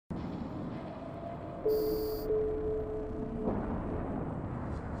No!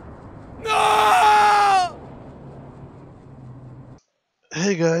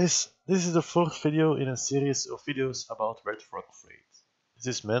 Hey guys, this is the fourth video in a series of videos about Red Frog Freight.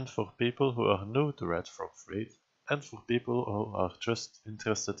 This is meant for people who are new to Red Frog Freight and for people who are just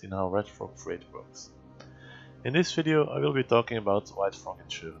interested in how Red Frog Freight works. In this video I will be talking about White Frog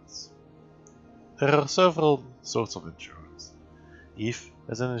Insurance. There are several sorts of insurance. Eve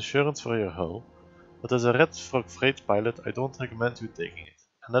has an insurance for your hull, but as a Red Frog Freight pilot I don't recommend you taking it,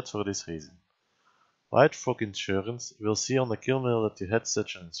 and that for this reason. White Frog Insurance will see on the kill mail that you had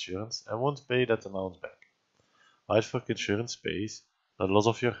such an insurance and won't pay that amount back. White Frog Insurance pays the loss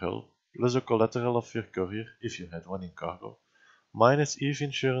of your hull, plus the collateral of your courier if you had one in cargo, minus Eve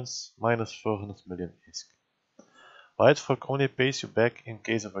Insurance, minus 400 million ISK. White Frog only pays you back in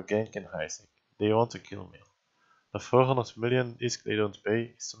case of a gank in Heising. They want a kill mail. The 400 million ISK they don't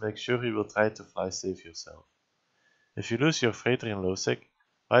pay is to make sure you will try to fly safe yourself. If you lose your freighter in low sec,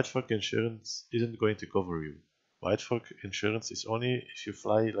 White Frog Insurance isn't going to cover you. White Frog Insurance is only if you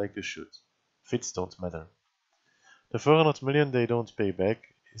fly like you should. Fits don't matter. The 400 million they don't pay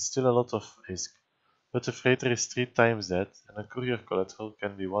back is still a lot of risk, but the freighter is 3 times that and a courier collateral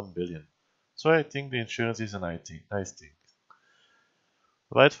can be 1 billion, so I think the insurance is a nice thing.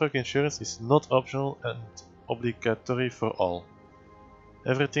 White Frog Insurance is not optional and obligatory for all.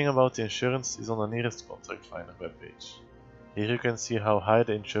 Everything about the insurance is on the nearest contract finder webpage. Here you can see how high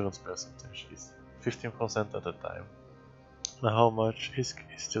the insurance percentage is, 15% at a time, and how much ISK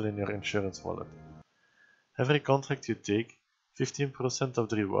is still in your insurance wallet. Every contract you take, 15% of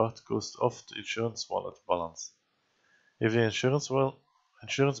the reward goes off the insurance wallet balance. If the insurance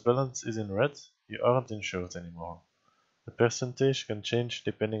balance is in red, you aren't insured anymore. The percentage can change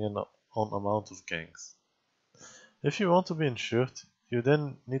depending on amount of ganks. If you want to be insured, you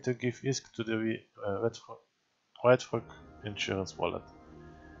then need to give ISK to the White Frog Insurance wallet.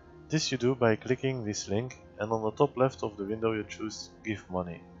 This you do by clicking this link and on the top left of the window you choose Give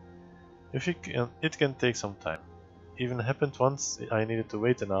Money. It can take some time. Even happened once I needed to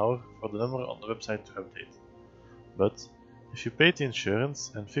wait an hour for the number on the website to update. But if you pay the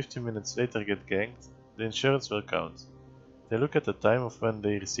insurance and 15 minutes later get ganked, the insurance will count. They look at the time of when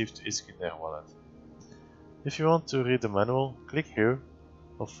they received ISK in their wallet. If you want to read the manual, click here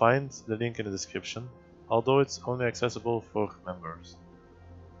or find the link in the description, although it's only accessible for members.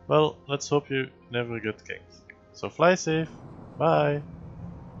 Well, let's hope you never get ganked. So fly safe, bye!